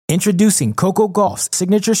Introducing Coco Gauff's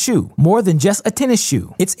signature shoe, more than just a tennis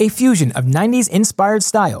shoe. It's a fusion of 90s-inspired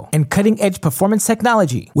style and cutting-edge performance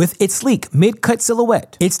technology. With its sleek mid-cut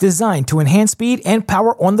silhouette, it's designed to enhance speed and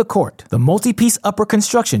power on the court. The multi-piece upper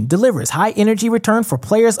construction delivers high-energy return for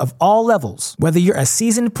players of all levels. Whether you're a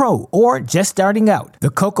seasoned pro or just starting out, the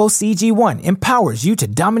Coco CG1 empowers you to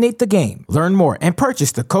dominate the game. Learn more and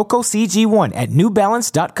purchase the Coco CG1 at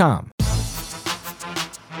NewBalance.com.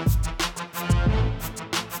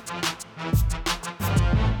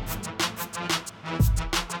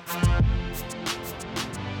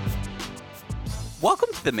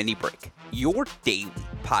 Welcome to the Mini Break, your daily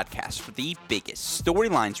podcast for the biggest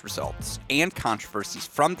storylines, results, and controversies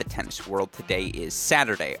from the tennis world. Today is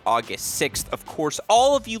Saturday, August 6th. Of course,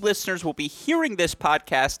 all of you listeners will be hearing this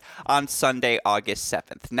podcast on Sunday, August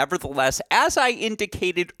 7th. Nevertheless, as I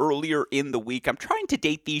indicated earlier in the week, I'm trying to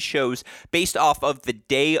date these shows based off of the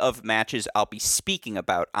day of matches I'll be speaking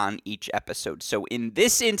about on each episode. So in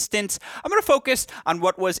this instance, I'm going to focus on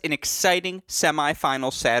what was an exciting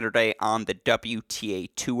semifinal Saturday on the WTA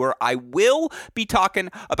Tour. I will be talking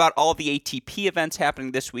about all the ATP events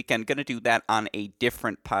happening this weekend. Going to do that on a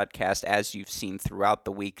different podcast, as you've seen throughout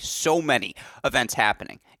the week. So many events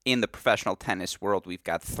happening in the professional tennis world. We've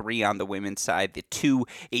got 3 on the women's side, the 2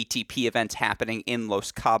 ATP events happening in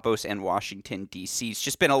Los Cabos and Washington, D.C. It's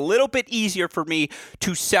just been a little bit easier for me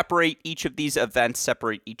to separate each of these events,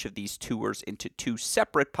 separate each of these tours into 2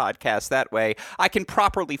 separate podcasts. That way, I can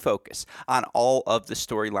properly focus on all of the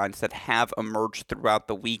storylines that have emerged throughout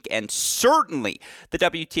the week, and certainly the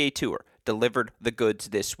WTA Tour delivered the goods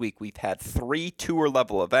this week. We've had 3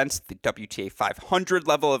 tour-level events, the WTA 500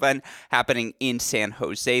 level event happening in San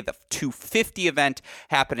Jose, the 250 event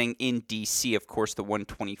happening in D.C., of course, the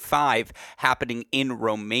 125 happening in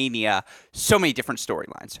Romania. So many different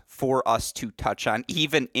storylines for us to touch on,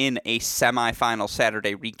 even in a semifinal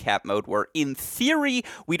Saturday recap mode where, in theory,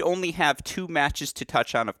 we'd only have 2 matches to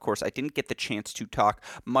touch on. Of course, I didn't get the chance to talk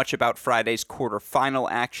much about Friday's quarterfinal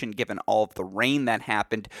action, given all of the rain that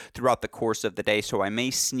happened throughout the course of the day, so I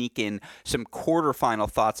may sneak in some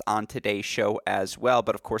quarterfinal thoughts on today's show as well.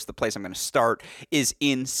 But of course, the place I'm going to start is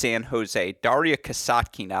in San Jose. Daria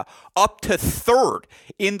Kasatkina up to 3rd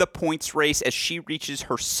in the points race as she reaches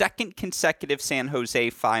her 2nd consecutive San Jose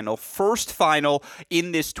final, first final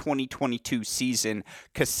in this 2022 season.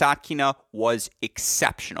 Kasatkina was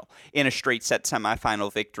exceptional in a straight set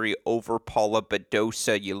semifinal victory over Paula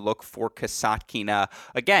Badosa. You look for Kasatkina.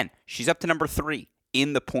 Again, she's up to number 3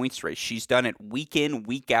 in the points race. She's done it week in,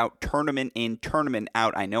 week out, tournament in, tournament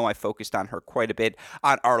out. I know I focused on her quite a bit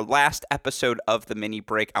on our last episode of the Mini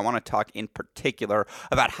Break. I want to talk in particular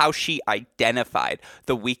about how she identified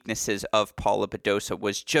the weaknesses of Paula Badosa,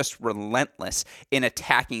 was just relentless in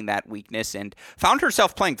attacking that weakness, and found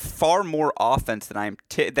herself playing far more offense than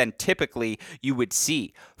typically you would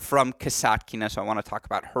see from Kasatkina. So I want to talk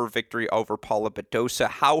about her victory over Paula Badosa,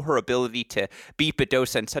 how her ability to beat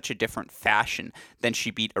Badosa in such a different fashion than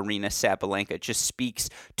she beat Aryna Sabalenka just speaks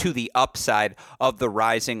to the upside of the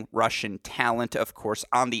rising Russian talent. Of course,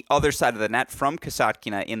 on the other side of the net from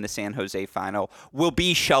Kasatkina in the San Jose final will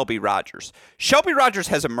be Shelby Rogers. Shelby Rogers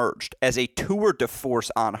has emerged as a tour de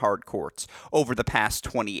force on hard courts over the past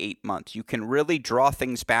 28 months. You can really draw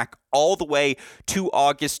things back all the way to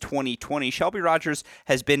August 2020. Shelby Rogers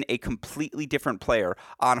has been a completely different player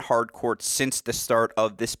on hard courts since the start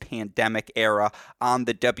of this pandemic era on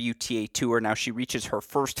the WTA Tour. Now, she reaches her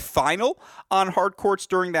first final on hard courts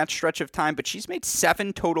during that stretch of time, but she's made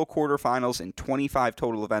 7 total quarterfinals and 25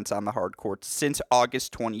 total events on the hard courts since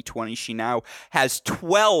August 2020. She now has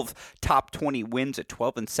 12 top 20 wins, a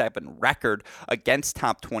 12-7 record against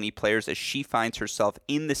top 20 players as she finds herself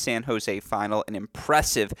in the San Jose final. An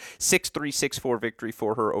impressive 6-3, 6-4 victory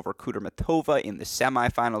for her over Kudermetova in the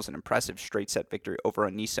semifinals, an impressive straight set victory over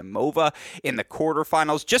Anisimova in the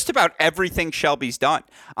quarterfinals. Just about everything Shelby's done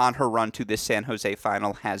on her run to this San Jose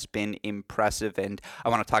final has been impressive, and I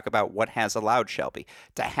want to talk about what has allowed Shelby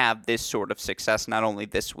to have this sort of success, not only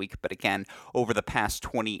this week, but again, over the past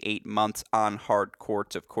 28 months on hard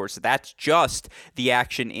courts. Of course, that's just the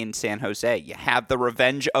action in San Jose. You have the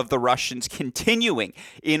revenge of the Russians continuing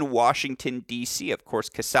in Washington, D.C. Of course,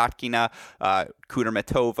 Kasatkina,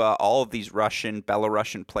 Kudermetova, all of these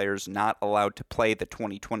Belarusian players not allowed to play the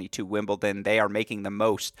 2022 Wimbledon. They are making the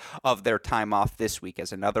most of their time off this week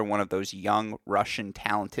as another one of those young Russian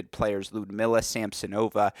talented players, Ludmila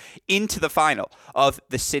Samsonova, into the final of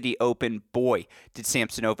the City Open. Boy, did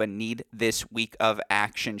Samsonova need this week of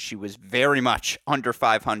action. She was very much under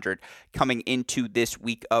 500 coming into this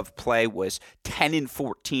week of play, was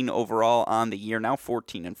 10-14 overall on the year, now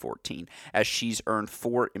 14-14, as she's earned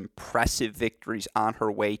 4 impressive victories victories on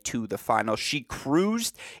her way to the final. She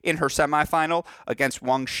cruised in her semifinal against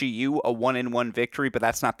Wang Shiyu, a 1-1 victory, but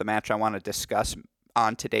that's not the match I want to discuss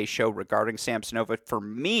on today's show regarding Samsonova. For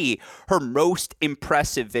me, her most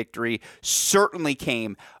impressive victory certainly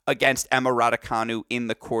came against Emma Raducanu in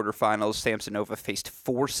the quarterfinals. Samsonova faced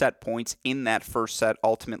 4 set points in that first set,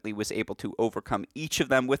 ultimately was able to overcome each of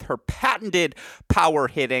them with her patented power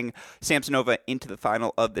hitting. Samsonova into the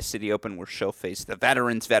final of the City Open, where she'll face the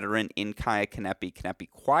veteran's veteran in Kaia Kanepi. Kanepi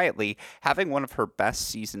quietly having one of her best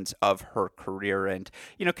seasons of her career. And,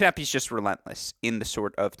 Kanepi's just relentless in the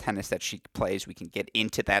sort of tennis that she plays. We can get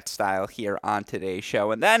into that style here on today's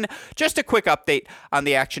show. And then just a quick update on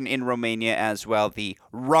the action in Romania as well. The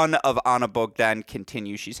run of Ana Bogdan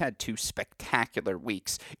continues. She's had 2 spectacular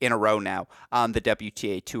weeks in a row now on the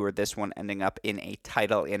WTA Tour, this one ending up in a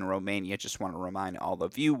title in Romania. Just want to remind all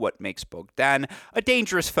of you what makes Bogdan a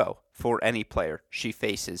dangerous foe for any player she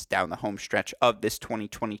faces down the home stretch of this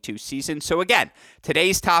 2022 season. So again,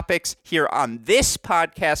 today's topics here on this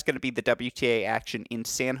podcast going to be the WTA action in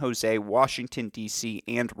San Jose, Washington, D.C.,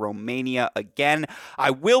 and Romania again. I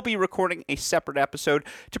will be recording a separate episode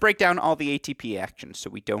to break down all the ATP action so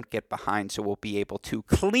we don't get behind, so we'll be able to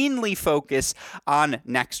cleanly focus on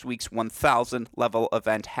next week's 1,000 level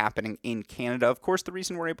event happening in Canada. Of course, the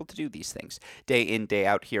reason we're able to do these things day in, day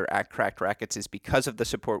out here at Cracked Racquets is because of the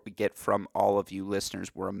support we get from all of you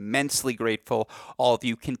listeners. We're immensely grateful. All of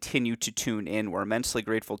you continue to tune in. We're immensely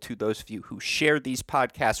grateful to those of you who share these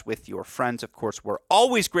podcasts with your friends. Of course, we're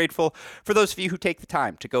always grateful for those of you who take the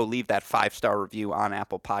time to go leave that 5-star review on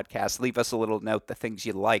Apple Podcasts. Leave us a little note, the things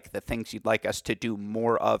you like, the things you'd like us to do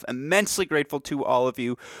more of. Immensely grateful to all of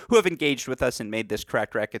you who have engaged with us and made this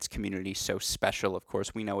Cracked Racquets community so special. Of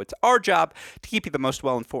course, we know it's our job to keep you the most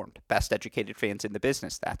well-informed, best educated fans in the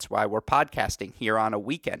business. That's why we're podcasting here on a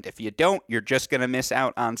weekend. If you don't, you're just going to miss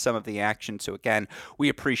out on some of the action. So again, we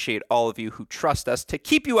appreciate all of you who trust us to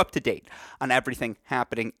keep you up to date on everything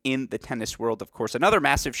happening in the tennis world. Of course, another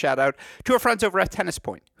massive shout out to our friends over at Tennis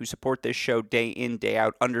Point who support this show day in, day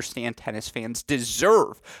out. Understand tennis fans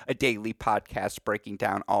deserve a daily podcast breaking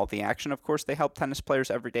down all the action. Of course, they help tennis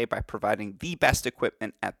players every day by providing the best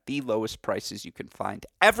equipment at the lowest prices. You can find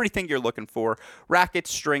everything you're looking for: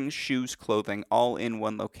 rackets, strings, shoes, clothing, all in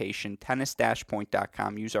one location.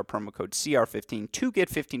 Tennis-point.com. Use our promo code CR15 to get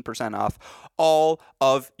 15% off all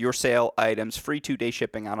of your sale items. Free 2-day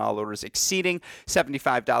shipping on all orders exceeding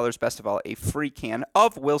 $75. Best of all, a free can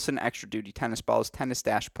of Wilson Extra Duty tennis balls.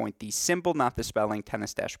 Tennis-point, the symbol, not the spelling.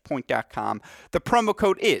 Tennis-point.com. The promo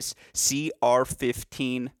code is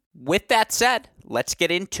CR15. With that said, let's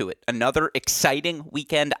get into it. Another exciting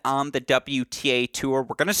weekend on the WTA Tour.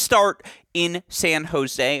 We're going to start in San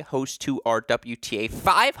Jose, host to our WTA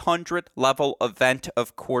 500 level event.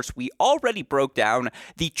 Of course, we already broke down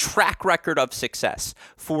the track record of success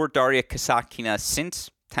for Daria Kasatkina since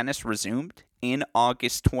tennis resumed in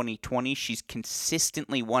August 2020. She's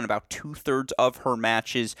consistently won about 2/3 of her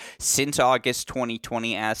matches since August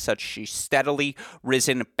 2020. As such, she's steadily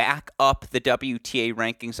risen back up the WTA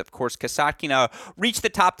rankings. Of course, Kasatkina reached the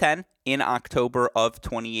top 10 in October of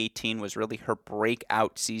 2018, was really her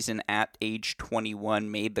breakout season at age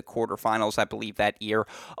 21, made the quarterfinals, I believe, that year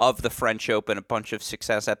of the French Open, a bunch of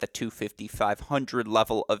success at the 250, 500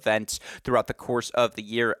 level events throughout the course of the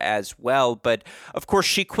year as well. But, of course,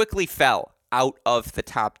 she quickly fell out of the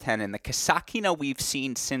top 10, and the Kasatkina we've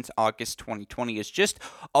seen since August 2020 is just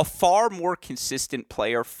a far more consistent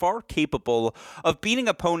player, far capable of beating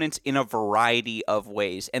opponents in a variety of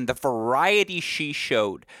ways. And the variety she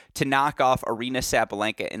showed to knock off Aryna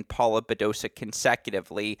Sabalenka and Paula Badosa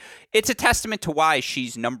consecutively, it's a testament to why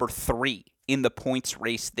she's number 3 in the points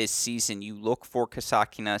race this season. You look for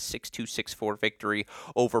Kasatkina, 6-2, 6-4 victory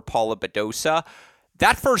over Paula Badosa.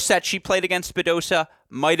 That first set she played against Badosa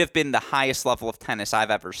might have been the highest level of tennis I've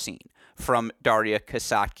ever seen from Daria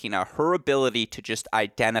Kasatkina. Her ability to just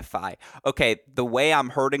identify, okay, the way I'm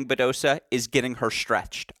hurting Badosa is getting her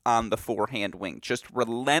stretched on the forehand wing, just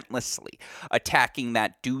relentlessly attacking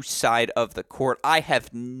that deuce side of the court. I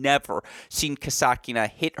have never seen Kasatkina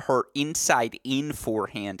hit her inside in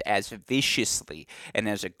forehand as viciously and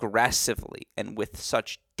as aggressively and with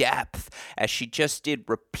such depth as she just did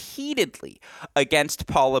repeatedly against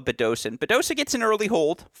Paula Badosa. And Badosa gets an early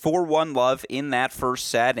hold, 4-1 love in that first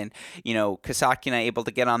set, and Kasatkina able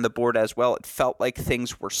to get on the board as well. It felt like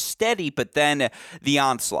things were steady, but then the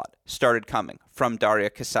onslaught started coming from Daria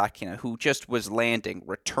Kasatkina, who just was landing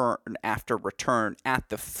return after return at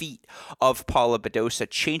the feet of Paula Badosa,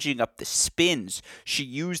 changing up the spins she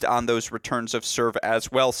used on those returns of serve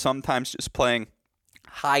as well, sometimes just playing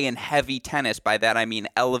high and heavy tennis. By that I mean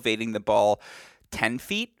elevating the ball 10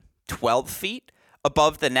 feet, 12 feet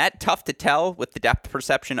above the net. Tough to tell with the depth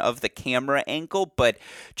perception of the camera angle, but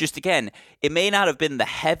just again, it may not have been the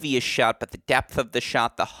heaviest shot, but the depth of the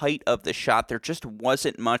shot, the height of the shot, there just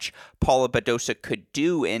wasn't much Paula Badosa could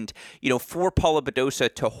do. And, for Paula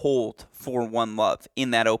Badosa to hold 4-1 love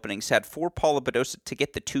in that opening set, for Paula Badosa to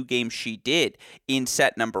get the 2 games she did in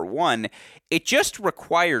set number 1, it just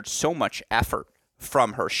required so much effort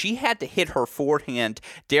from her. She had to hit her forehand,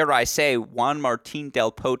 dare I say, Juan Martin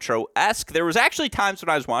Del Potro-esque. There was actually times when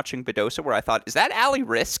I was watching Badosa where I thought, is that Ali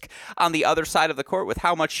Risk on the other side of the court, with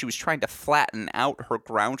how much she was trying to flatten out her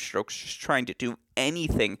ground strokes, just trying to do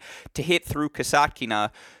anything to hit through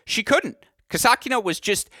Kasatkina. She couldn't. Kasatkina was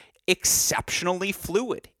just exceptionally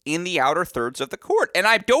fluid in the outer thirds of the court. And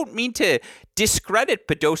I don't mean to discredit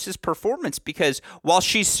Badosa's performance, because while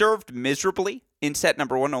she served miserably in set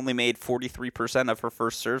number 1, only made 43% of her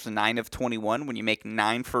first serves, 9 of 21. When you make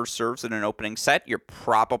 9 first serves in an opening set, you're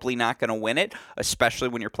probably not going to win it, especially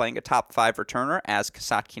when you're playing a top 5 returner, as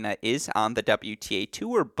Kasatkina is on the WTA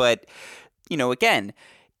Tour. But, again,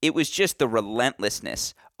 it was just the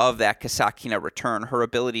relentlessness of that Kasatkina return, her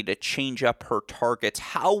ability to change up her targets,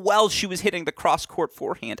 how well she was hitting the cross-court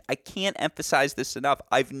forehand. I can't emphasize this enough.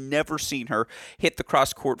 I've never seen her hit the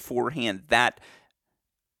cross-court forehand that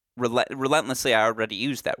relentlessly. I already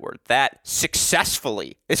used that word. That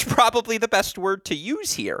successfully is probably the best word to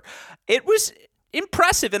use here. It was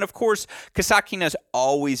impressive. And of course, Kasatkina's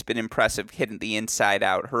always been impressive hitting the inside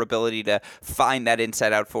out. Her ability to find that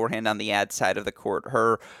inside out forehand on the ad side of the court.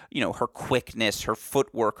 Her, her quickness, her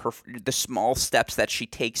footwork, the small steps that she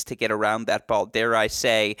takes to get around that ball, dare I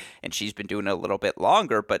say, and she's been doing it a little bit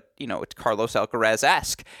longer, but it's Carlos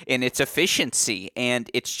Alcaraz-esque in its efficiency.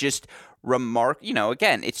 And it's just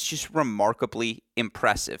it's just remarkably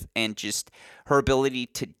impressive, and just her ability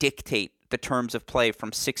to dictate the terms of play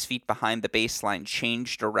from 6 feet behind the baseline,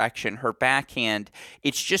 change direction, her backhand,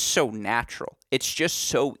 it's just so natural. It's just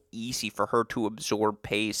so easy for her to absorb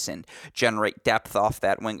pace and generate depth off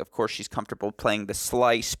that wing. Of course, she's comfortable playing the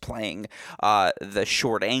slice, playing the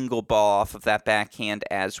short angle ball off of that backhand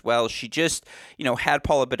as well. She just, had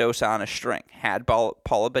Paula Badosa on a string. Had Paula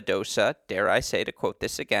Badosa, dare I say, to quote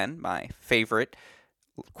this again, my favorite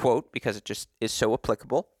quote, because it just is so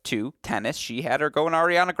applicable to tennis, she had her going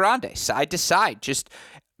Ariana Grande, side to side. Just,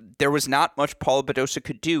 there was not much Paula Badosa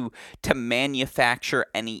could do to manufacture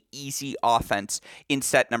any easy offense in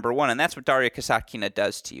set number 1. And that's what Daria Kasatkina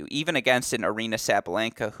does to you, even against an Aryna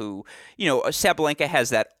Sabalenka who, Sabalenka has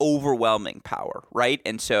that overwhelming power, right?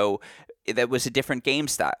 And so that was a different game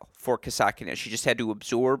style for Kasatkina. She just had to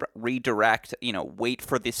absorb, redirect, wait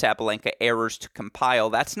for the Sabalenka errors to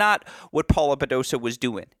compile. That's not what Paula Badosa was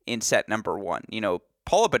doing in set number 1.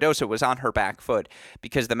 Paula Badosa was on her back foot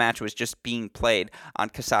because the match was just being played on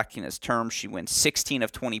Kasatkina's terms. She went 16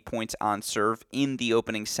 of 20 points on serve in the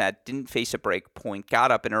opening set, didn't face a break point,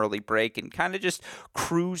 got up an early break, and kind of just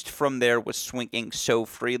cruised from there, was swinging so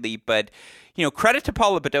freely. But, credit to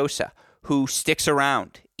Paula Badosa, who sticks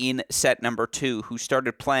around in set number 2, who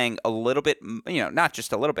started playing a little bit, not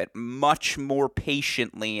just a little bit, much more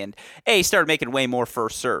patiently, and started making way more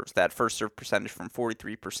first serves. That first serve percentage from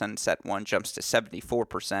 43% in set 1 jumps to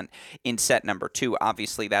 74% in set number 2.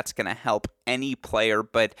 Obviously, that's going to help any player,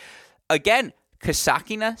 but again,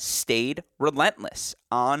 Kasatkina stayed relentless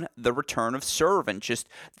on the return of serve, and just,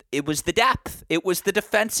 it was the depth. It was the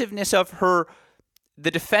defensiveness of her, the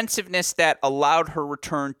defensiveness that allowed her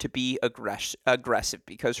return to be aggressive,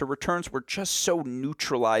 because her returns were just so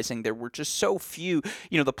neutralizing. There were just so few,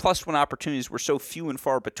 the +1 opportunities were so few and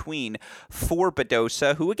far between for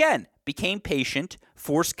Badosa, who again became patient,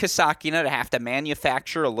 forced Kasatkina to have to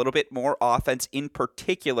manufacture a little bit more offense. In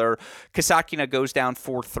particular, Kasatkina goes down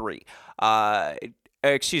 4-3.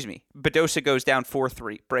 Badosa goes down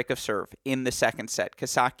 4-3, break of serve in the second set.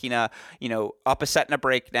 Kasatkina, up a set and a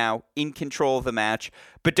break now, in control of the match.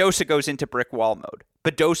 Badosa goes into brick wall mode.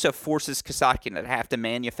 Badosa forces Kasatkina to have to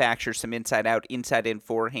manufacture some inside-out, inside-in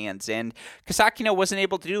forehands, and Kasatkina wasn't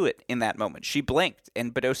able to do it in that moment. She blinked,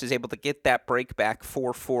 and Badosa is able to get that break back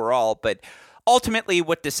 4-4 all, but ultimately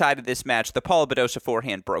what decided this match, the Paula Badosa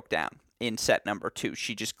forehand broke down in set number 2.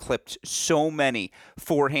 She just clipped so many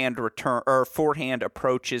forehand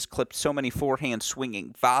approaches, clipped so many forehand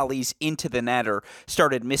swinging volleys into the net, or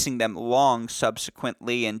started missing them long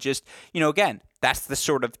subsequently. And just, again, that's the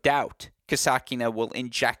sort of doubt Kasatkina will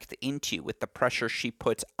inject into with the pressure she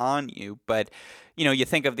puts on you. But, You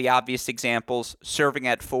think of the obvious examples, serving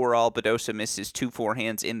at 4-all, Badosa misses 2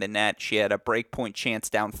 forehands in the net. She had a breakpoint chance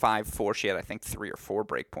down 5-4. She had, I think, 3 or 4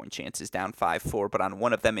 breakpoint chances down 5-4, but on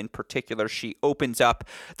one of them in particular, she opens up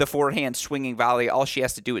the forehand swinging volley. All she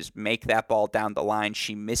has to do is make that ball down the line.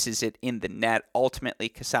 She misses it in the net. Ultimately,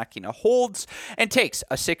 Kasatkina holds and takes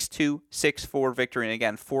a 6-2, 6-4 victory. And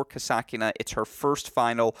again, for Kasatkina, it's her first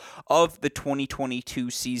final of the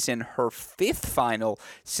 2022 season, her 5th final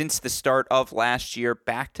since the start of last year,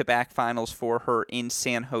 back-to-back finals for her in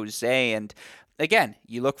San Jose. And again,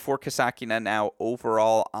 you look for Kasatkina now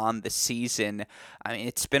overall on the season. I mean,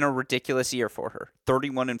 it's been a ridiculous year for her.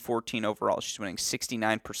 31-14 overall. She's winning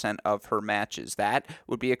 69% of her matches. That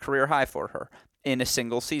would be a career high for her in a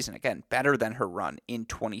single season. Again, better than her run in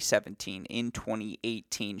 2017, in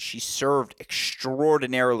 2018. She served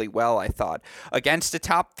extraordinarily well, I thought, against a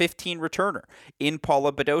top 15 returner in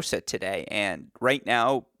Paula Badosa today. And right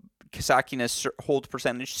now, Kasatkina's hold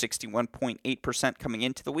percentage, 61.8% coming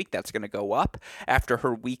into the week. That's going to go up after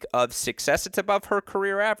her week of success. It's above her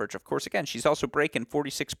career average. Of course, again, she's also breaking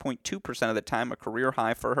 46.2% of the time, a career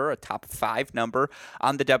high for her, a top 5 number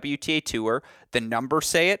on the WTA Tour. The numbers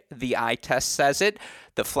say it. The eye test says it.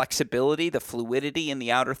 The flexibility, the fluidity in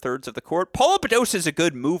the outer thirds of the court. Paula Badosa is a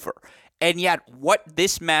good mover. And yet what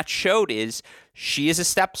this match showed is she is a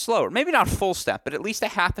step slower. Maybe not a full step, but at least a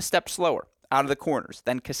half a step slower out of the corners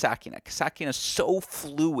than Kasatkina. Kasatkina is so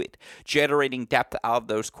fluid, generating depth out of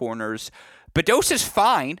those corners. Badosa's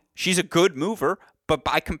fine. She's a good mover, but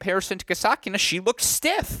by comparison to Kasatkina, she looks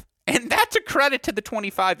stiff. And that's a credit to the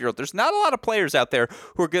 25-year-old. There's not a lot of players out there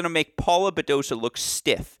who are going to make Paula Badosa look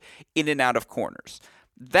stiff in and out of corners.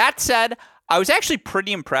 That said, I was actually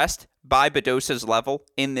pretty impressed by Badosa's level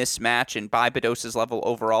in this match and by Badosa's level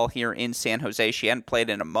overall here in San Jose. She hadn't played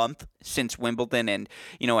in a month since Wimbledon, and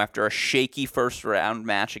after a shaky first round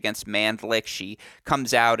match against Mandlik, she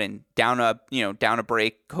comes out and down a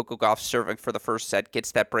break. Coco Gauff serving for the first set,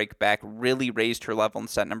 gets that break back, really raised her level in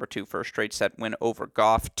set number 2 for a straight set win over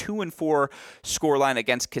Gauff. 2-4 scoreline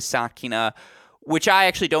against Kasatkina, which I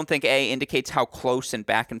actually don't think, A, indicates how close and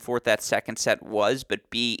back and forth that second set was, but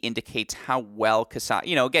B, indicates how well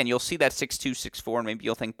Kasatkina, again, you'll see that 6-2, 6-4, and maybe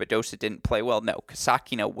you'll think Badosa didn't play well. No,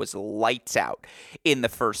 Kasatkina was lights out in the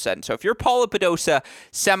first set. And so if you're Paula Badosa,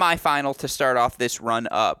 semifinal to start off this run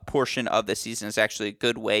portion of the season is actually a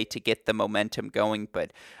good way to get the momentum going.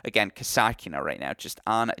 But again, Kasatkina right now just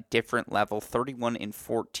on a different level,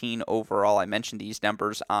 31-14 overall. I mentioned these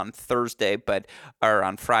numbers on Friday,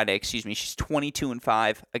 excuse me. She's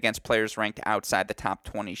 22-5 against players ranked outside the top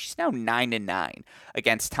 20. She's now 9-9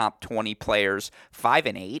 against top 20 players,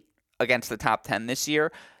 5-8 against the top 10 this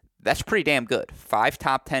year. That's pretty damn good. 5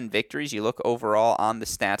 top 10 victories. You look overall on the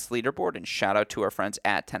stats leaderboard, and shout out to our friends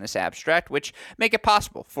at Tennis Abstract, which make it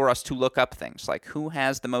possible for us to look up things like who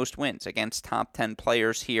has the most wins against top 10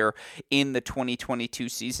 players here in the 2022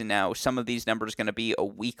 season. Now, some of these numbers are going to be a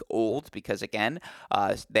week old because, again,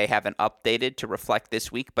 they haven't updated to reflect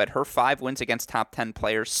this week, but her 5 wins against top 10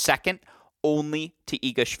 players, second only to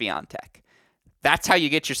Iga Swiatek. That's how you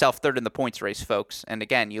get yourself third in the points race, folks. And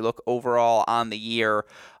again, you look overall on the year,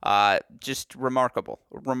 just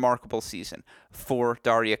remarkable season for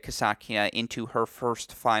Daria Kasatkina into her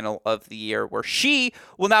first final of the year, where she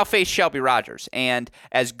will now face Shelby Rogers. And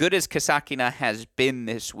as good as Kasatkina has been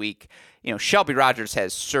this week, Shelby Rogers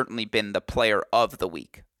has certainly been the player of the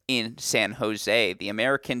week in San Jose. The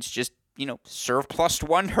Americans just serve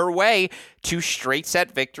 +1 her way to straight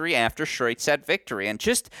set victory after straight set victory. And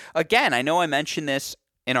just, again, I know I mentioned this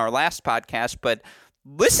in our last podcast, but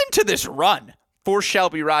listen to this run for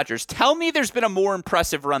Shelby Rogers. Tell me there's been a more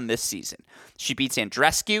impressive run this season. She beats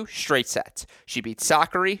Andreescu, straight sets. She beats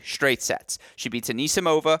Sakkari, straight sets. She beats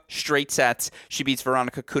Anisimova, straight sets. She beats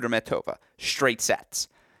Veronika Kudermetova, straight sets.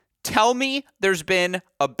 Tell me there's been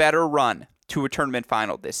a better run to a tournament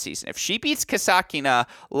final this season. If she beats Kasatkina,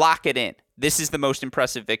 lock it in. This is the most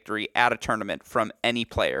impressive victory at a tournament from any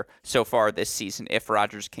player so far this season if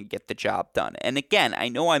Rogers can get the job done. And again, I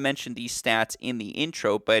know I mentioned these stats in the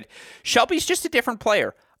intro, but Shelby's just a different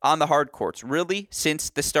player on the hard courts, really, since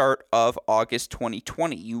the start of August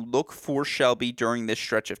 2020. You look for Shelby during this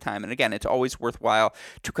stretch of time. And again, it's always worthwhile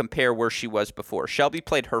to compare where she was before. Shelby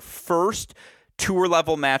played her first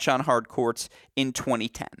tour-level match on hard courts in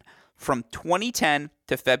 2010. From 2010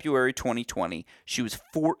 to February 2020, she was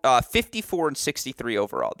 54-63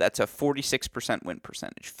 overall. That's a 46% win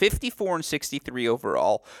percentage. 54-63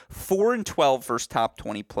 overall, 4-12 versus top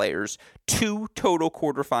 20 players, 2 total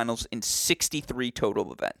quarterfinals in 63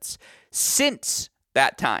 total events. Since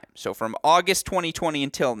that time, so from August 2020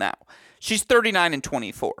 until now, she's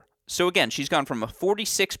 39-24. So again, she's gone from a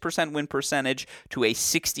 46% win percentage to a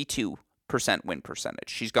 62% win percentage.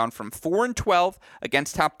 She's gone from 4-12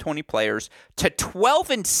 against top 20 players to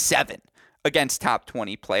 12-7 against top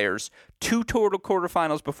 20 players. 2 total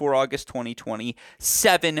quarterfinals before August 2020,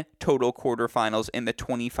 7 total quarterfinals in the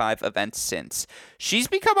 25 events since. She's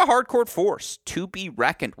become a hardcourt force to be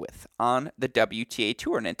reckoned with on the WTA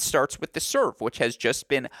Tour, and it starts with the serve, which has just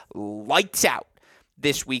been lights out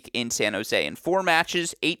this week in San Jose. In 4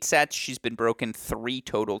 matches, 8 sets, she's been broken 3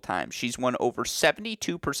 total times. She's won over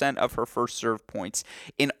 72% of her first serve points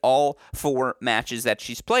in all 4 matches that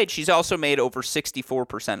she's played. She's also made over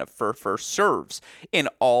 64% of her first serves in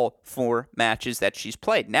all 4 matches that she's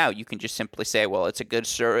played. Now, you can just simply say, well, it's a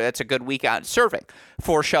good week on serving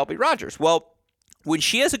for Shelby Rogers. Well, when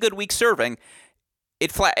she has a good week serving,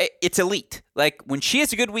 it's elite. Like, when she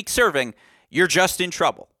has a good week serving, you're just in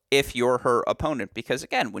trouble if you're her opponent, because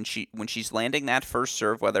again, when she's landing that first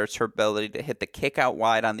serve, whether it's her ability to hit the kick out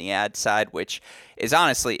wide on the ad side, which is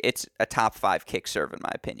honestly, it's a top 5 kick serve in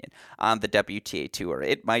my opinion on the WTA Tour.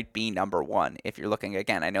 It might be number 1 if you're looking,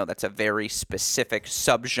 again, I know that's a very specific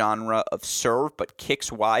subgenre of serve, but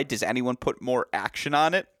kicks wide, does anyone put more action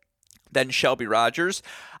on it than Shelby Rogers?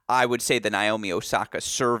 I would say the Naomi Osaka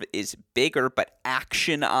serve is bigger, but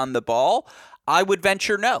action on the ball, I would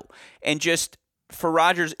venture no. And just for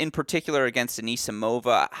Rogers in particular against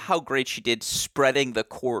Anisimova, how great she did spreading the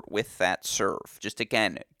court with that serve. Just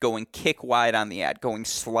again, going kick wide on the ad, going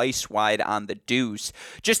slice wide on the deuce,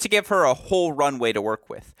 just to give her a whole runway to work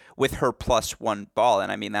with her +1 ball.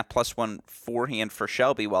 And I mean, that +1 forehand for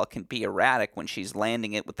Shelby, while it can be erratic when she's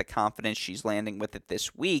landing it with the confidence she's landing with it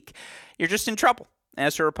this week, you're just in trouble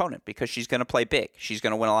as her opponent, because she's going to play big. She's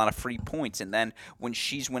going to win a lot of free points, and then when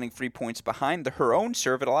she's winning free points behind her own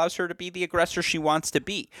serve, it allows her to be the aggressor she wants to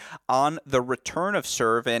be on the return of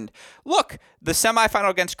serve. And look, the semifinal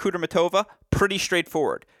against Kudermetova, pretty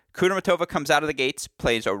straightforward. Kudermetova comes out of the gates,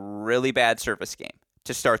 plays a really bad service game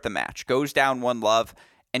to start the match, goes down 1-love,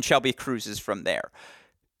 and Shelby cruises from there.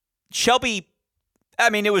 Shelby, I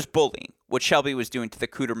mean, it was bullying what Shelby was doing to the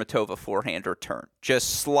Kudermetova forehand return.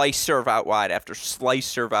 Just slice serve out wide after slice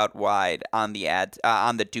serve out wide on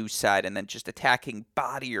the deuce side, and then just attacking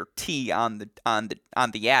body or tee on the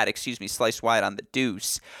ad, slice wide on the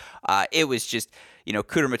deuce. It was just,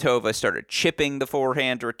 Kudermetova started chipping the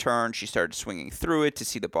forehand return. She started swinging through it to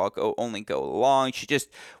see the ball only go long. She just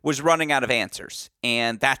was running out of answers,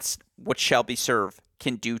 and that's what Shelby serve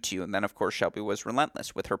can do to you. And then, of course, Shelby was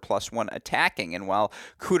relentless with her +1 attacking. And while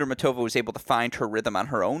Kudermetova was able to find her rhythm on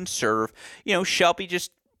her own serve, Shelby just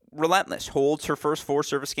relentless, holds her first 4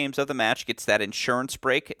 service games of the match, gets that insurance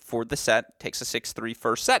break for the set, takes a 6-3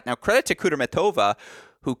 first set. Now, credit to Kudermetova,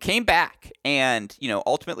 who came back and,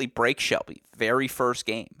 ultimately breaks Shelby very first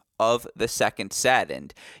game of the second set,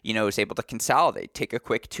 and, was able to consolidate, take a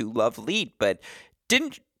quick 2-love lead, but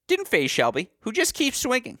didn't phase Shelby, who just keeps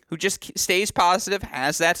swinging, who just stays positive,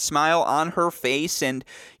 has that smile on her face, and,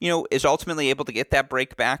 is ultimately able to get that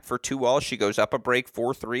break back for 2-all. She goes up a break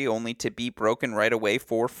 4-3, only to be broken right away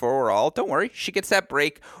 4-4-all. Don't worry, she gets that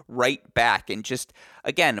break right back. And just,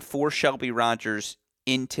 again, for Shelby Rogers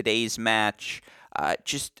in today's match,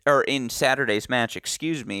 in Saturday's match,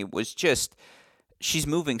 was just, she's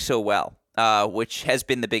moving so well. Which has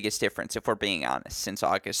been the biggest difference, if we're being honest, since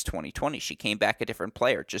August 2020. She came back a different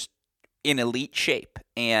player, just in elite shape.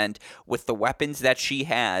 And with the weapons that she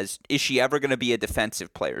has, is she ever going to be a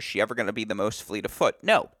defensive player? Is she ever going to be the most fleet of foot?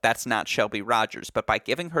 No, that's not Shelby Rogers. But by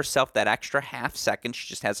giving herself that extra half second, she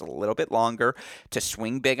just has a little bit longer to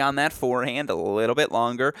swing big on that forehand, a little bit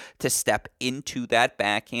longer to step into that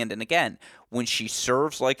backhand. And again, when she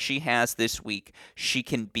serves like she has this week, she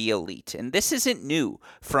can be elite. And this isn't new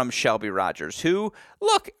from Shelby Rogers, who,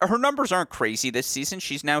 look, her numbers aren't crazy this season.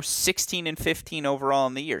 She's now 16-15 overall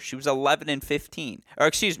in the year. She was 11-15.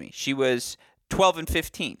 She was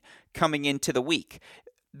 12-15 coming into the week.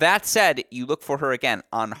 That said, you look for her again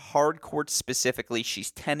on hard courts specifically.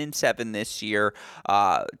 She's 10-7 this year.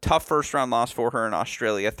 Tough first round loss for her in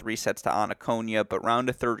Australia, 3 sets to Anna Konya, but round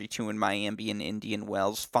of 32 in Miami and Indian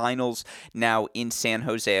Wells. Finals now in San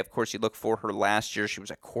Jose. Of course, you look for her last year. She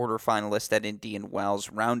was a quarterfinalist at Indian Wells,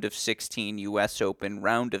 round of 16 U.S. Open,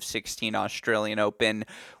 round of 16 Australian Open.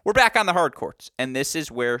 We're back on the hard courts, and this is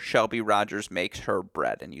where Shelby Rogers makes her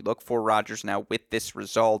bread. And you look for Rogers now with this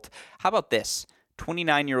result. How about this?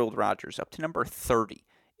 29-year-old Rogers up to number 30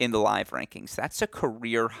 in the live rankings. That's a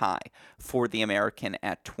career high for the American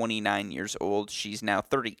at 29 years old. She's now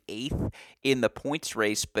 38th in the points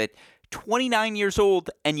race, but 29 years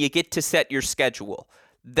old and you get to set your schedule.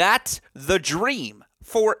 That's the dream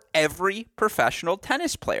for every professional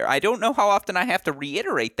tennis player. I don't know how often I have to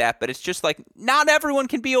reiterate that, but it's just like not everyone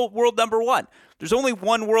can be a world number one. There's only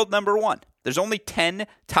one world number one. There's only 10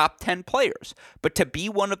 top 10 players. But to be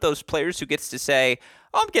one of those players who gets to say,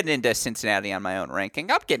 oh, I'm getting into Cincinnati on my own ranking,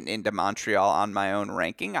 I'm getting into Montreal on my own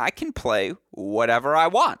ranking, I can play whatever I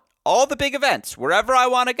want. All the big events, wherever I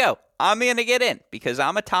want to go, I'm going to get in because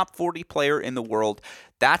I'm a top 40 player in the world.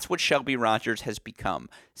 That's what Shelby Rogers has become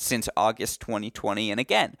since August 2020. And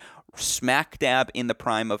again, smack dab in the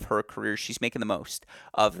prime of her career. She's making the most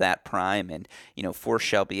of that prime. And, for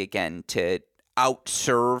Shelby, again, to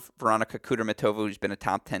outserve Veronika Kudermetova, who's been a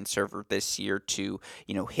top 10 server this year, to,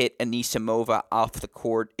 hit Anisimova off the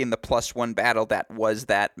court in the +1 battle. That was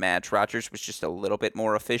that match. Rogers was just a little bit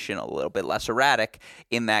more efficient, a little bit less erratic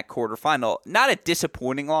in that quarterfinal. Not a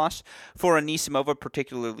disappointing loss for Anisimova,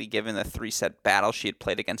 particularly given the 3-set battle she had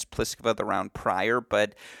played against Pliskova the round prior,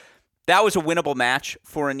 but that was a winnable match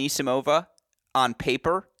for Anisimova on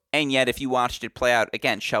paper, and yet if you watched it play out,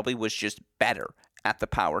 again, Shelby was just better at the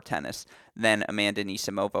power tennis than Amanda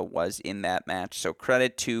Anisimova was in that match. So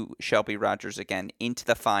credit to Shelby Rogers again into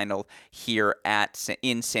the final here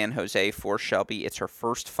in San Jose for Shelby. It's her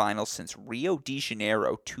first final since Rio de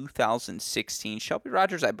Janeiro 2016. Shelby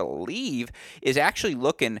Rogers, I believe, is actually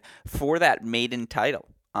looking for that maiden title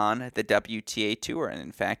on the WTA Tour. And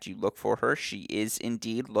in fact, you look for her. She is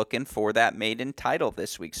indeed looking for that maiden title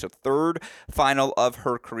this week. So third final of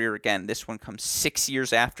her career. Again, this one comes 6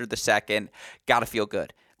 years after the second. Got to feel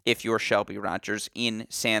good if you're Shelby Rogers in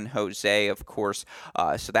San Jose, of course.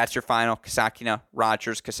 So that's your final. Kasatkina,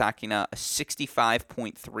 Rogers. Kasatkina, a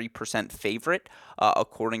 65.3% favorite,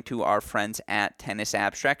 according to our friends at Tennis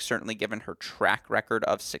Abstract. Certainly given her track record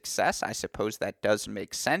of success, I suppose that does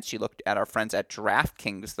make sense. You looked at our friends at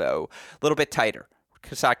DraftKings, though, a little bit tighter.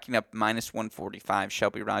 Kasatkina -145,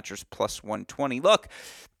 Shelby Rogers +120. Look,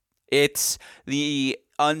 it's the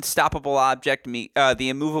unstoppable object, the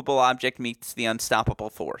immovable object meets the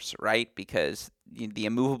unstoppable force, right? Because the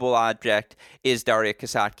immovable object is Daria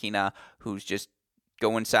Kasatkina, who's just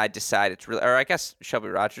going side to side. It's really, or I guess Shelby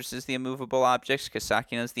Rogers is the immovable object.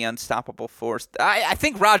 Kasatkina is the unstoppable force. I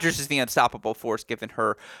think Rogers is the unstoppable force given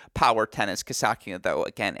her power tennis. Kasatkina, though,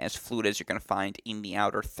 again, as fluid as you're going to find in the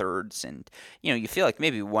outer thirds. And, you feel like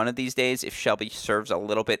maybe one of these days, if Shelby serves a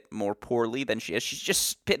little bit more poorly than she is, she's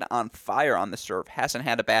just been on fire on the serve. Hasn't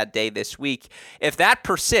had a bad day this week. If that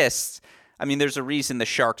persists, I mean, there's a reason the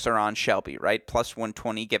Sharks are on Shelby, right?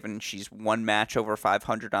 +120, given she's one match over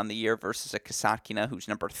 500 on the year versus a Kasatkina who's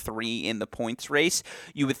number 3 in the points race.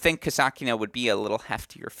 You would think Kasatkina would be a little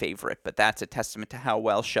heftier favorite, but that's a testament to how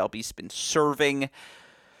well Shelby's been serving.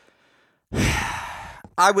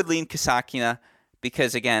 I would lean Kasatkina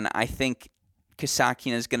because, again, I think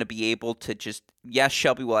Kasatkina is going to be able to just, yes,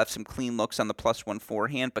 Shelby will have some clean looks on the +1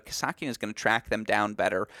 forehand, but Kasatkina is going to track them down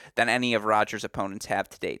better than any of Rogers' opponents have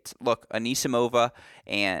to date. Look, Anisimova,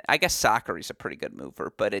 and I guess Sakkari's a pretty good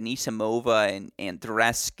mover, but Anisimova and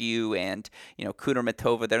Andreescu and,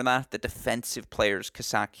 Kudermetova, they're not the defensive players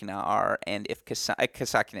Kasatkina are, and if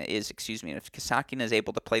Kasatkina is, and if Kasatkina is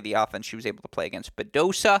able to play the offense she was able to play against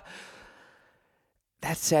Badosa.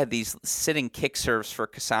 That said, these sitting kick serves for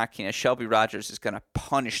Kasatkina, Shelby Rogers is going to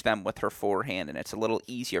punish them with her forehand, and it's a little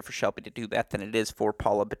easier for Shelby to do that than it is for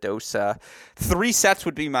Paula Badosa. 3 sets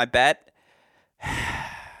would be my bet.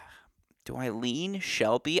 Do I lean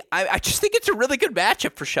Shelby? I just think it's a really good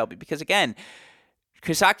matchup for Shelby because, again,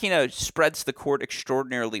 Kasatkina spreads the court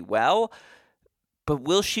extraordinarily well, but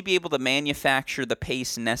will she be able to manufacture the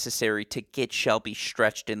pace necessary to get Shelby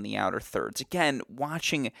stretched in the outer thirds? Again,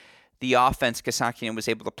 watching the offense Kasatkina was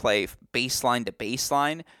able to play baseline to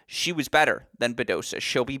baseline, she was better than Badosa.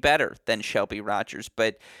 She'll be better than Shelby Rogers,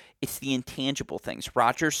 but it's the intangible things.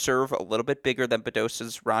 Rogers' serve a little bit bigger than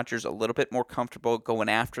Badosa's. Rogers a little bit more comfortable going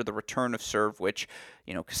after the return of serve, which,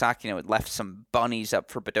 Kasatkina had left some bunnies up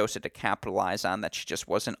for Badosa to capitalize on that she just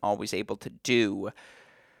wasn't always able to do.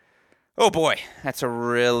 Oh boy, that's a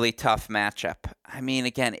really tough matchup. I mean,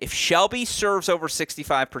 again, if Shelby serves over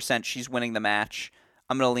 65%, she's winning the match.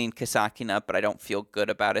 I'm going to lean Kasatkina, but I don't feel good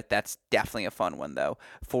about it. That's definitely a fun one, though,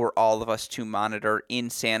 for all of us to monitor in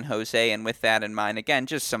San Jose. And with that in mind, again,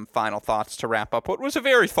 just some final thoughts to wrap up what was a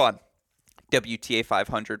very fun WTA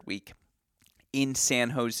 500 week in San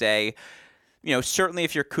Jose. Certainly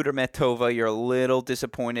if you're Kudermetova, you're a little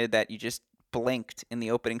disappointed that you just blinked in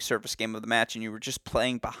the opening service game of the match and you were just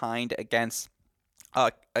playing behind against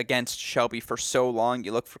against Shelby for so long.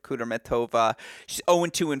 You look for Kudermetova. She's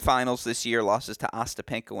 0-2 in finals this year, losses to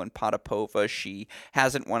Ostapenko and Potapova. She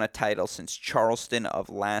hasn't won a title since Charleston of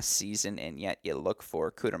last season, and yet you look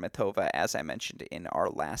for Kudermetova, as I mentioned in our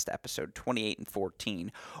last episode, 28-14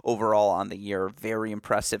 overall on the year. Very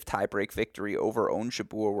impressive tiebreak victory over Ons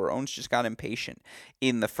Jabeur, where Ons just got impatient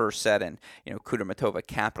in the first set, and Kudermetova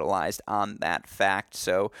capitalized on that fact.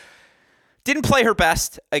 So didn't play her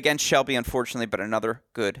best against Shelby, unfortunately, but another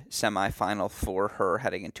good semifinal for her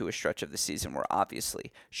heading into a stretch of the season where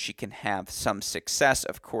obviously she can have some success.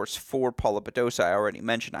 Of course, for Paula Badosa, I already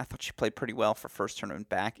mentioned, I thought she played pretty well for first tournament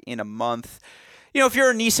back in a month. If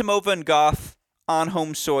you're Anisimova and Gauff on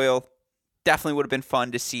home soil, definitely would have been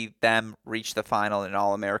fun to see them reach the final, an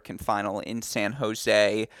All-American final in San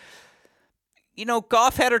Jose.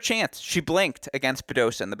 Gauff had her chance. She blinked against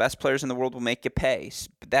Badosa, and the best players in the world will make you pay.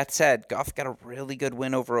 But that said, Gauff got a really good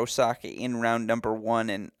win over Osaka in round number 1,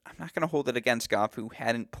 and I'm not going to hold it against Gauff, who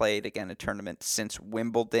hadn't played, again, a tournament since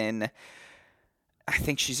Wimbledon. I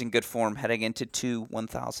think she's in good form heading into 2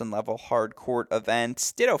 1,000-level hard court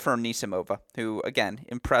events. Ditto for Anisimova, who, again,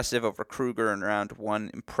 impressive over Kruger in round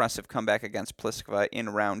 1. Impressive comeback against Pliskova in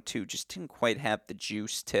round 2. Just didn't quite have the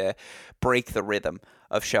juice to break the rhythm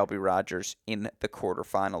of Shelby Rogers in the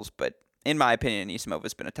quarterfinals. But in my opinion, Anisimova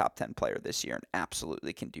has been a top 10 player this year and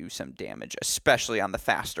absolutely can do some damage, especially on the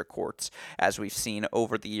faster courts, as we've seen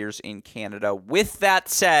over the years in Canada. With that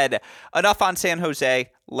said, enough on San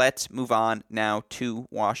Jose. Let's move on now to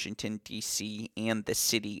Washington, D.C. and the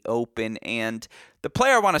City Open. And the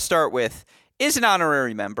player I want to start with is an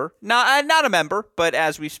honorary member. Not a member, but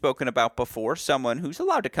as we've spoken about before, someone who's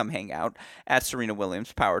allowed to come hang out at Serena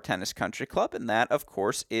Williams Power Tennis Country Club. And that, of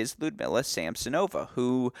course, is Ludmila Samsonova,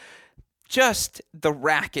 who just the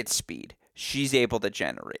racket speed she's able to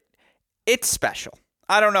generate. It's special.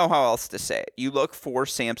 I don't know how else to say it. You look for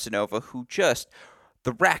Samsonova, who just,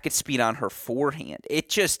 the racket speed on her forehand, it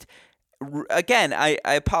just, again, I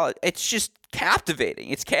apologize, it's just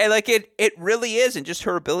captivating. It's like it really is, and just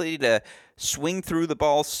her ability to swing through the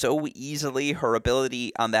ball so easily, her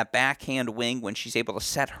ability on that backhand wing when she's able to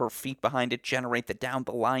set her feet behind it, generate the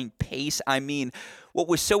down-the-line pace. I mean, what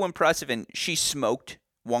was so impressive, and she smoked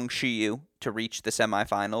Wang Shiyu to reach the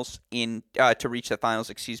semifinals in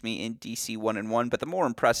DC 1-1. But the more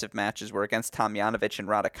impressive matches were against Tomljanovic and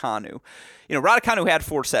Raducanu. Raducanu had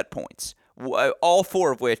 4 set points, all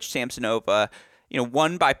 4 of which Samsonova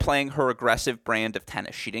won by playing her aggressive brand of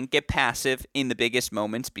tennis. She didn't get passive in the biggest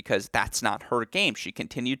moments because that's not her game. She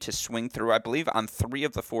continued to swing through, I believe, on 3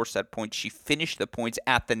 of the 4 set points. She finished the points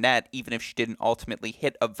at the net, even if she didn't ultimately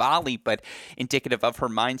hit a volley, but indicative of her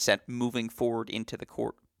mindset moving forward into the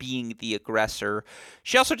court, being the aggressor.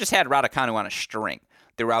 She also just had Raducanu on a string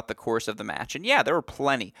throughout the course of the match. And yeah, there were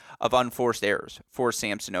plenty of unforced errors for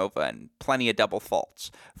Samsonova and plenty of double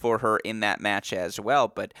faults for her in that match as well,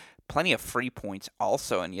 but plenty of free points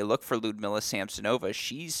also. And you look for Ludmila Samsonova,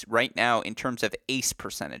 she's right now, in terms of ace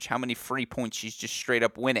percentage, how many free points she's just straight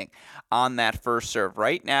up winning on that first serve.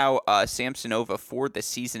 Right now, Samsonova for the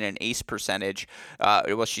season in ace percentage,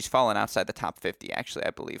 she's fallen outside the top 50, actually,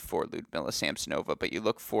 I believe, for Ludmila Samsonova. But you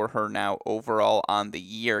look for her now overall on the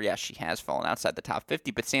year. Yeah, she has fallen outside the top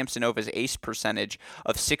 50, but Samsonova's ace percentage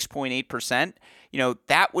of 6.8%,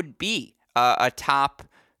 that would be a top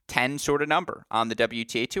 10 sort of number on the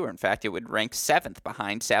WTA Tour. In fact, it would rank 7th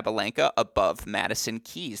behind Sabalenka, above Madison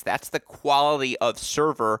Keys. That's the quality of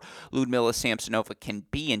server Ludmila Samsonova can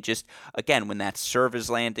be. And just, again, when that serve is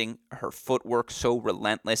landing, her footwork so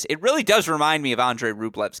relentless, it really does remind me of Andrei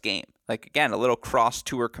Rublev's game. Like, again, a little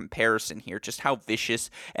cross-tour comparison here, just how vicious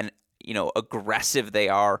and aggressive they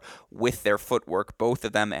are with their footwork, both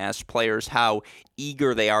of them as players, how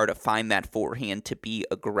eager they are to find that forehand to be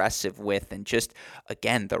aggressive with, and just,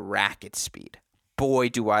 again, the racket speed. Boy,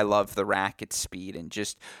 do I love the racket speed, and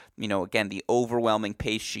just, again, the overwhelming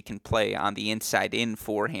pace she can play on the inside-in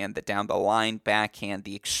forehand, the down-the-line backhand,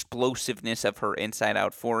 the explosiveness of her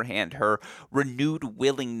inside-out forehand, her renewed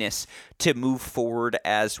willingness to move forward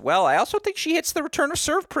as well. I also think she hits the return of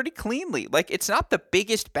serve pretty cleanly. Like, it's not the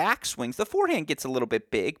biggest backswings. The forehand gets a little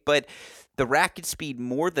bit big, but the racket speed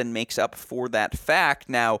more than makes up for that fact.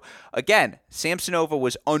 Now, again, Samsonova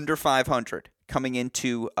was under 500. Coming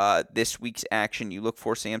into this week's action, you look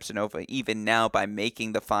for Samsonova even now by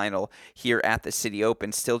making the final here at the City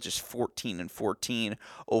Open, still just 14-14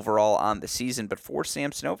 overall on the season. But for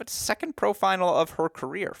Samsonova, it's the second pro final of her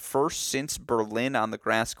career, first since Berlin on the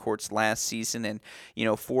grass courts last season. And,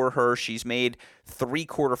 for her, she's made 3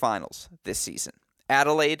 quarterfinals this season.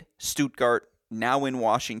 Adelaide, Stuttgart, now in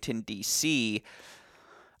Washington, D.C.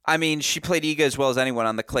 I mean, she played Iga as well as anyone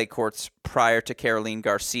on the clay courts prior to Caroline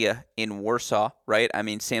Garcia in Warsaw, right? I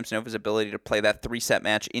mean, Samsonova's ability to play that 3-set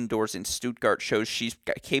match indoors in Stuttgart shows she's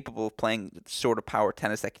capable of playing the sort of power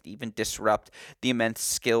tennis that could even disrupt the immense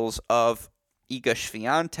skills of Iga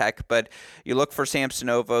Swiatek. But you look for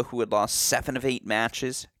Samsonova, who had lost 7 of 8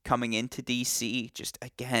 matches coming into D.C., just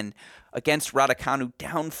again against Raducanu,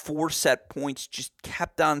 down 4 set points, just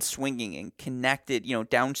kept on swinging and connected,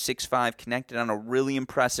 down 6-5, connected on a really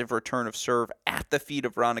impressive return of serve at the feet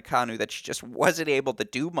of Raducanu that she just wasn't able to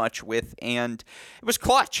do much with, and it was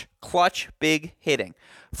clutch, big hitting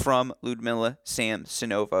from Ludmila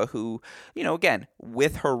Samsonova, who, again,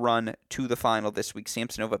 with her run to the final this week,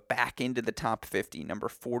 Samsonova back into the top 50, number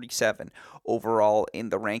 47 overall in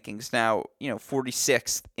the rankings. Now,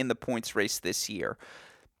 46th in the points race this year.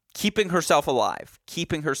 Keeping herself alive,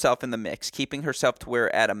 keeping herself in the mix, keeping herself to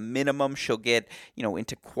where at a minimum she'll get,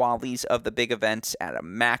 into qualies of the big events. At a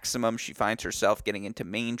maximum, she finds herself getting into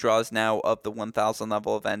main draws now of the 1,000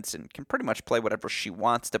 level events and can pretty much play whatever she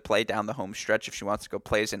wants to play down the home stretch. If she wants to go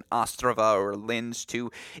play as in Ostrava or Linz,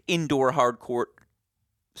 to indoor hard court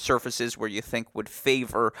surfaces where you think would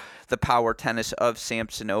favor the power tennis of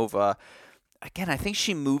Samsonova. Again, I think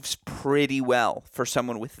she moves pretty well for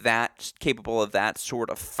someone with that, capable of that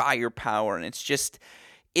sort of firepower, and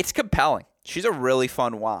it's compelling. She's a really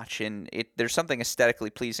fun watch, and there's something aesthetically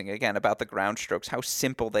pleasing, again, about the ground strokes, how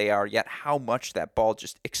simple they are, yet how much that ball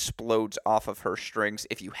just explodes off of her strings.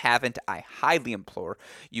 If you haven't, I highly implore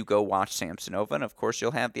you go watch Samsonova, and of course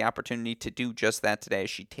you'll have the opportunity to do just that today as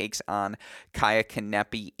she takes on Kaia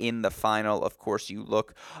Kanepi in the final. Of course, you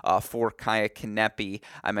look for Kaia Kanepi.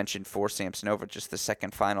 I mentioned for Samsonova, just the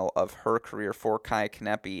second final of her career for Kaia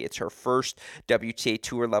Kanepi. It's her first WTA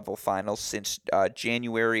Tour level final since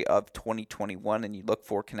January of 2021, and you look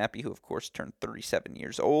for Kanepi, who of course turned 37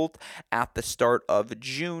 years old at the start of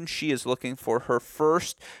June. She is looking for her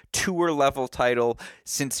first tour level title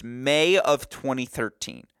since May of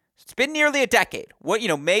 2013. It's been nearly a decade.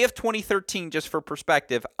 May of 2013, just for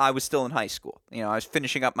perspective, I was still in high school. I was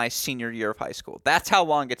finishing up my senior year of high school. That's how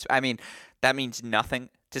long that means nothing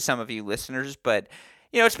to some of you listeners, but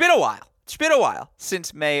it's been a while. It's been a while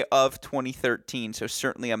since May of 2013, so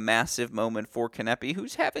certainly a massive moment for Kanepi,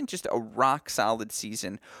 who's having just a rock-solid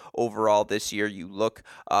season overall this year. You look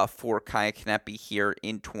for Kaia Kanepi here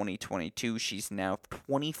in 2022. She's now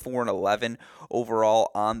 24-11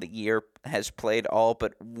 overall on the year, has played all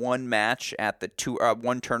but one match at the tour,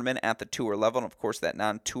 one tournament at the tour level, and of course that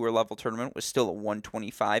non-tour level tournament was still a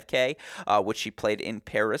 125K, which she played in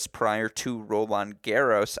Paris prior to Roland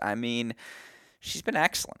Garros. I mean, she's been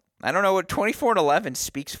excellent. I don't know, what 24-11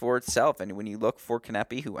 speaks for itself. And when you look for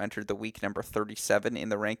Kanepi, who entered the week number 37 in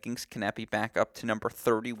the rankings, Kanepi back up to number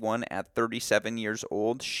 31 at 37 years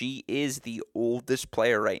old. She is the oldest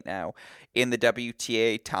player right now in the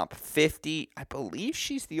WTA top 50. I believe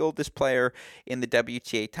she's the oldest player in the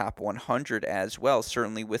WTA top 100 as well,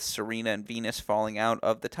 certainly with Serena and Venus falling out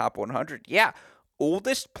of the top 100. Yeah.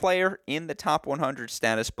 Oldest player in the top 100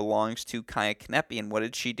 status belongs to Kaia Kanepi. And what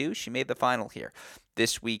did she do? She made the final here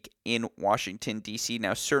this week in Washington, D.C.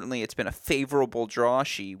 Now, certainly it's been a favorable draw.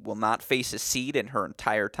 She will not face a seed in her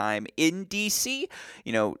entire time in D.C.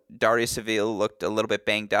 Daria Saville looked a little bit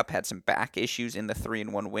banged up, had some back issues in the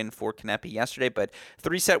 3-1 win for Kanepi yesterday, but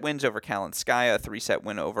 3-set wins over Kalinskaya, a 3-set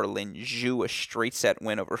win over Lin Zhu, a straight-set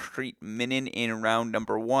win over Street Minin in round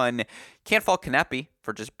number 1. Can't fault Kanepi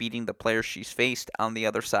for just beating the players she's faced on the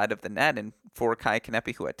other side of the net, and for Kaia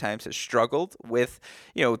Kanepi, who at times has struggled with,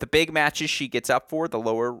 the big matches she gets up for, the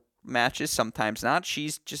lower matches, sometimes not.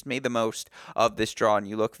 She's just made the most of this draw, and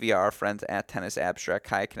you look via our friends at Tennis Abstract,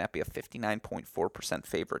 Kaia Kanepi, a 59.4%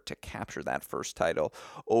 favorite to capture that first title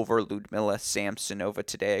over Ludmila Samsonova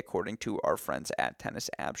today, according to our friends at Tennis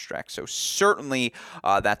Abstract. So certainly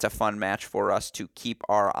that's a fun match for us to keep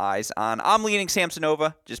our eyes on. I'm leaning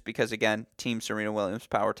Samsonova just because, again, Team Serena Williams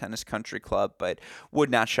Power Tennis Country Club, but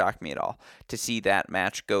would not shock me at all to see that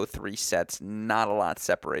match go 3 sets. Not a lot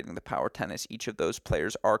separating the power tennis. Each of those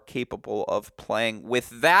players are capable of playing. With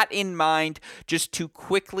that in mind, just to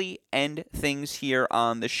quickly end things here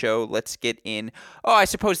on the show, let's get in, I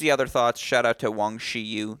suppose the other thoughts. Shout out to Wang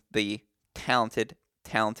Shiyu, the talented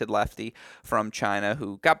lefty from China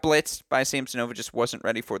who got blitzed by Samsonova, just wasn't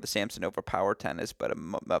ready for the Samsonova power tennis, but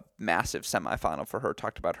a massive semifinal for her.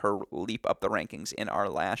 Talked about her leap up the rankings in our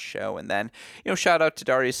last show. And then, shout out to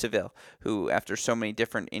Daria Saville, who after so many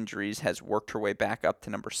different injuries has worked her way back up to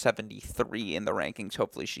number 73 in the rankings.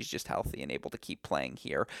 Hopefully she's just healthy and able to keep playing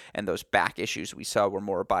here. And those back issues we saw were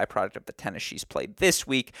more a byproduct of the tennis she's played this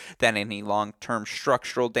week than any long-term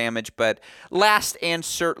structural damage. But last and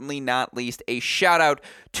certainly not least, a shout out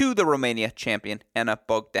out to the Romania champion, Anna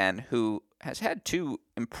Bogdan, who has had 2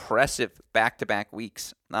 impressive back-to-back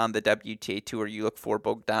weeks on the WTA Tour. You look for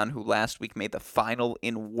Bogdan, who last week made the final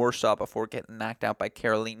in Warsaw before getting knocked out by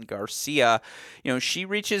Caroline Garcia. She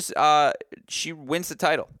wins the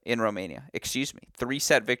title in Romania.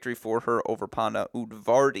 3-set victory for her over Panna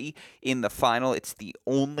Udvardi in the final. It's the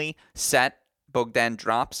only set Bogdan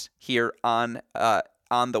drops here on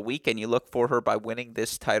the week, and you look for her by winning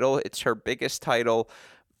this title. It's her biggest title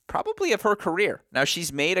probably of her career. Now,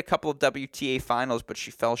 she's made a couple of WTA finals, but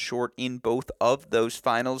she fell short in both of those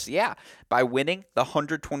finals. Yeah, by winning the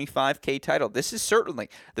 125K title. This is certainly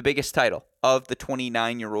the biggest title of the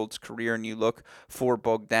 29-year-old's career, and you look for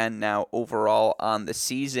Bogdan now overall on the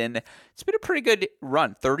season. It's been a pretty good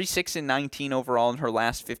run. 36-19 overall in her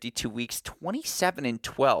last 52 weeks,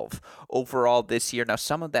 27-12 overall this year. Now,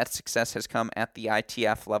 some of that success has come at the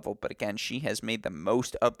ITF level, but again, she has made the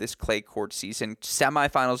most of this clay court season.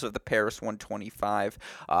 Semifinals of the Paris 125,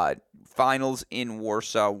 finals in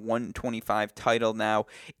Warsaw, 125 title now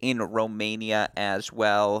in Romania as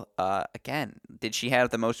well. Again, did she have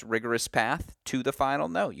the most rigorous path to the final?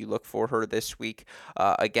 No. You look for her this week.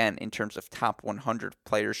 Again, in terms of top 100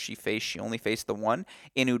 players she faced, she only faced the one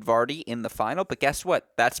in Udvardi in the final. But guess what?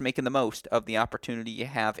 That's making the most of the opportunity you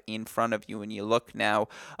have in front of you. And you look now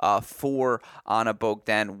for Anna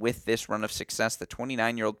Bogdan with this run of success, the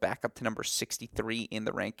 29-year-old back up to number 63 in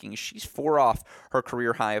the rankings. She's 4 off her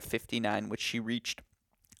career high of 59, which she reached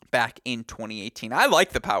back in 2018. I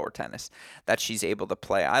like the power tennis that she's able to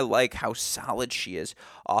play. I like how solid she is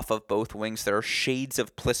off of both wings. There are shades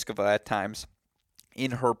of Pliskova at times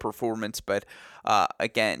in her performance, but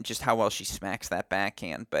again, just how well she smacks that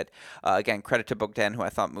backhand. But again, credit to Bogdan, who I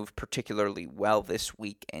thought moved particularly well this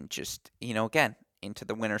week, and just, again, into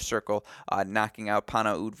the winner's circle, knocking out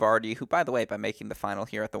Panna Udvardi, who, by the way, by making the final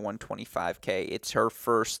here at the 125K, it's her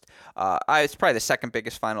first, it's probably the second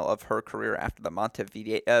biggest final of her career after the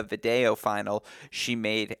Montevideo final she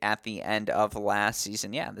made at the end of last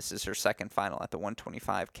season. Yeah, this is her second final at the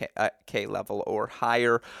 125K level or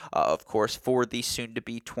higher, of course, for the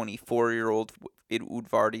soon-to-be 24-year-old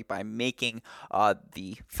Udvardi by making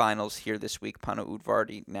the finals here this week. Panna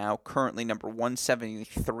Udvardi now currently number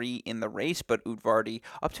 173 in the race, but Udvardi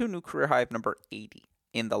up to a new career high of number 80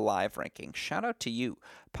 in the live ranking. Shout out to you,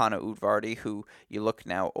 Panna Udvardi, who you look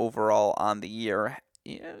now overall on the year.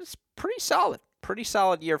 It's pretty solid. Pretty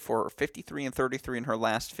solid year for her. 53-33 in her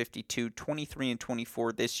last 52,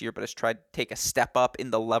 23-24 this year, but has tried to take a step up in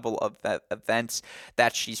the level of the events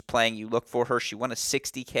that she's playing. You look for her. She won a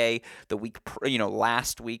 60K the week,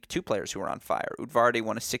 last week. 2 players who are on fire. Udvardi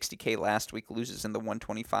won a 60K last week, loses in the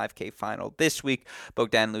 125K final this week.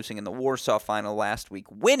 Bogdan losing in the Warsaw final last week,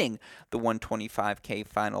 winning the 125K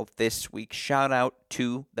final this week. Shout out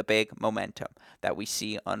to the big momentum that we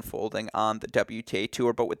see unfolding on the WTA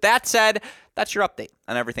Tour. But with that said, that's your update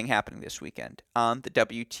on everything happening this weekend on the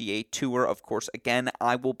WTA Tour. Of course, again,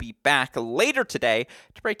 I will be back later today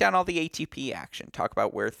to break down all the ATP action, talk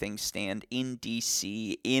about where things stand in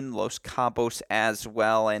DC, in Los Cabos as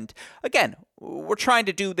well. And again, we're trying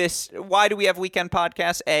to do this. Why do we have weekend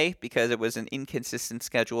podcasts? A, because it was an inconsistent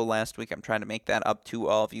schedule last week. I'm trying to make that up to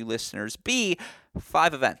all of you listeners. B,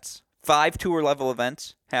 5 events. 5 tour-level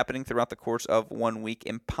events happening throughout the course of 1 week.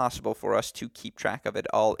 Impossible for us to keep track of it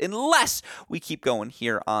all unless we keep going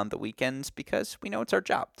here on the weekends, because we know it's our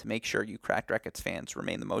job to make sure you Cracked Racquets fans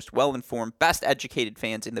remain the most well-informed, best-educated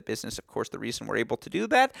fans in the business. Of course, the reason we're able to do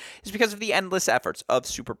that is because of the endless efforts of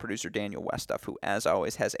super producer Daniel Westoff, who, as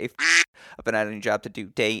always, has of an editing job to do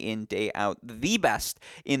day in, day out. The best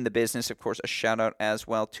in the business. Of course, a shout-out as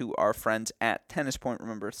well to our friends at Tennis Point.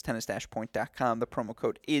 Remember, it's tennis-point.com. The promo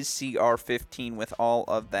code is CR15 with all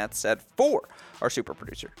of that said. For our super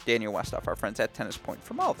producer, Daniel Westoff, our friends at Tennis Point,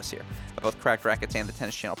 from all of us here at both Cracked Racquets and the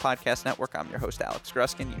Tennis Channel Podcast Network, I'm your host, Alex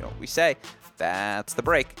Gruskin. You know what we say. That's the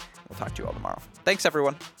break. We'll talk to you all tomorrow. Thanks,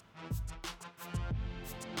 everyone.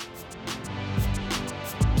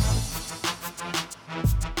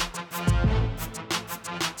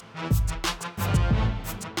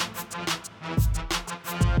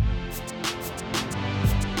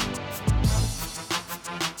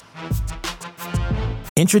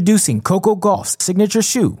 Introducing Coco Gauff's signature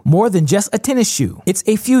shoe. More than just a tennis shoe, it's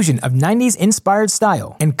a fusion of 90s-inspired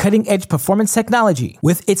style and cutting-edge performance technology.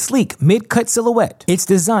 With its sleek mid-cut silhouette, it's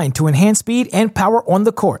designed to enhance speed and power on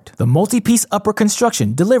the court. The multi-piece upper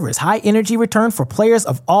construction delivers high-energy return for players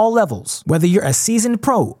of all levels. Whether you're a seasoned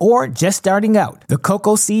pro or just starting out, the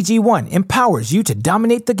Coco CG1 empowers you to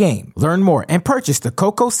dominate the game. Learn more and purchase the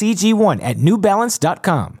Coco CG1 at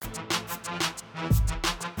NewBalance.com.